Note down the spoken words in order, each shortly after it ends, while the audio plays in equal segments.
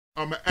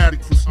I'm an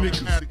addict for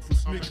Snickers.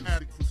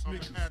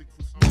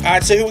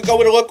 Alright, so here we go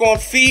with a look on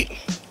feet.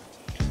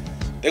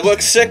 They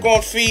look sick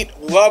on feet,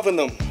 loving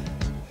them.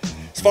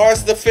 As far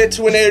as the fit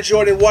to an Air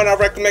Jordan 1, I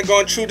recommend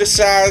going true to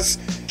size.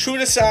 True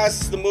to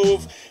size is the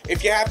move.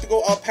 If you have to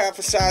go up half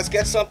a size,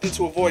 get something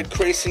to avoid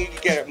creasing. You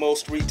can get at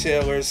most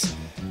retailers.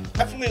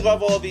 Definitely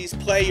love all these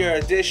player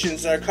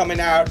editions that are coming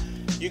out.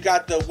 You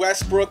got the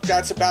Westbrook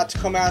that's about to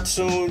come out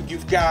soon.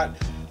 You've got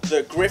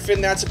the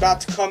Griffin that's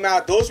about to come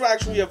out. Those were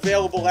actually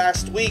available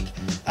last week.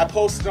 I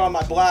posted on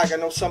my blog. I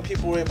know some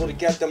people were able to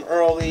get them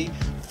early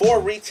for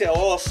retail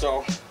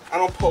also. I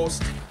don't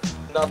post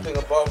nothing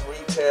above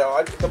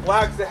retail. The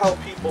blogs that help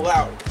people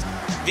out.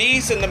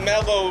 These and the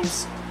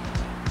Melos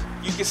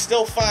you can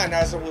still find,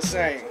 as I was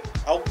saying.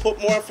 I'll put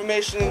more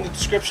information in the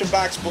description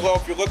box below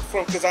if you're looking for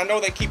them, because I know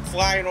they keep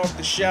flying off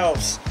the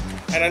shelves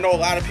and I know a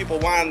lot of people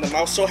want them.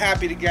 I was so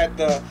happy to get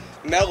the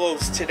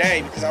Melos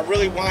today because I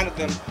really wanted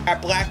them.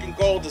 That black and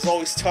gold is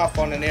always tough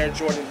on an Air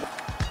Jordan.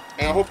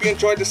 And I hope you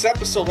enjoyed this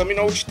episode. Let me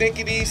know what you think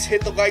of these.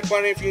 Hit the like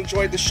button if you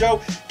enjoyed the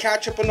show.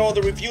 Catch up on all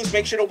the reviews.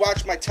 Make sure to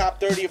watch my top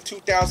 30 of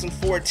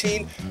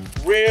 2014.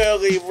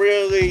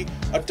 Really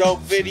a dope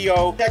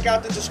video. Check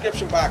out the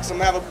description box. I'm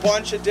gonna have a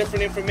bunch of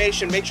different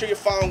information. Make sure you're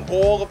following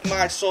all of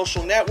my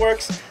social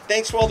networks.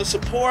 Thanks for all the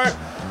support.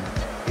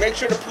 Make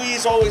sure to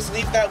please always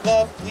leave that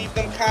love. Leave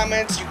them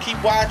comments. You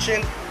keep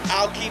watching.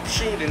 I'll keep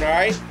shooting,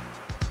 alright?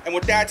 And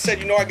with that said,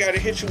 you know I gotta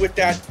hit you with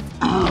that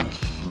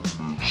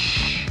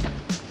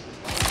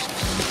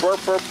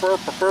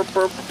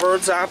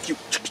bird's eye view.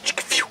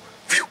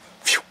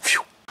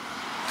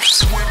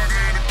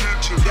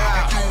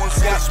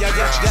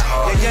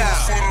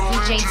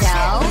 DJ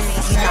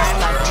DELZ, you know I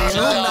love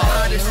you. I'm the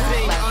hottest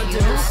thing under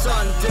the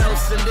sun.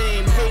 DELZ the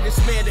name. Haters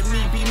mad at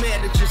me, be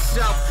mad at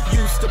yourself.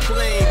 Used to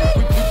blame.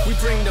 We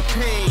bring the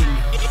pain.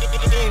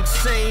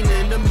 Insane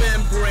in the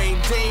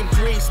membrane. Dame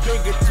Grease,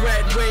 bigger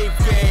threat, wave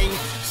gang.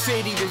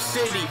 City to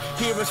city,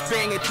 hear us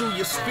banging through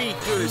your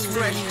speakers.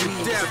 Fresh to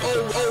death,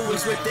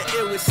 always with the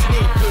illest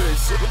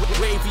sneakers.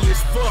 Wavy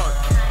as fuck.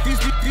 These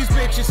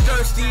bitches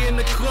thirsty in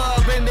the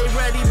club and they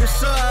ready to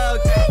suck.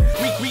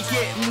 We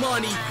get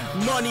money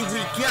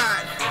we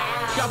got.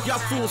 Y'all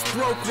fools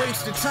broke,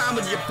 wasting time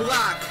on your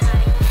block.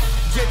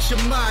 Get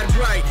your mind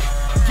right,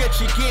 get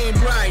your game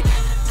right,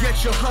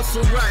 get your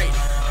hustle right.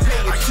 Pay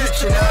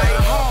attention,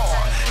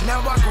 hard. Now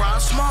I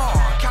grind small,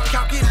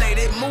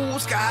 calculated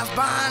moves, guys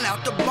buying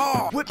out the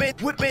bar. Whipping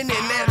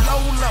in that low,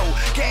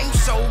 game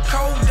so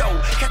cold though.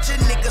 Catch a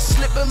nigga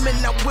slip him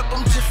and I whip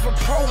him just for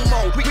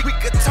promo. We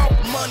could talk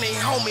money,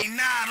 homie,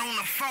 not on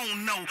the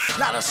phone, no.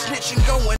 Lot of snitching going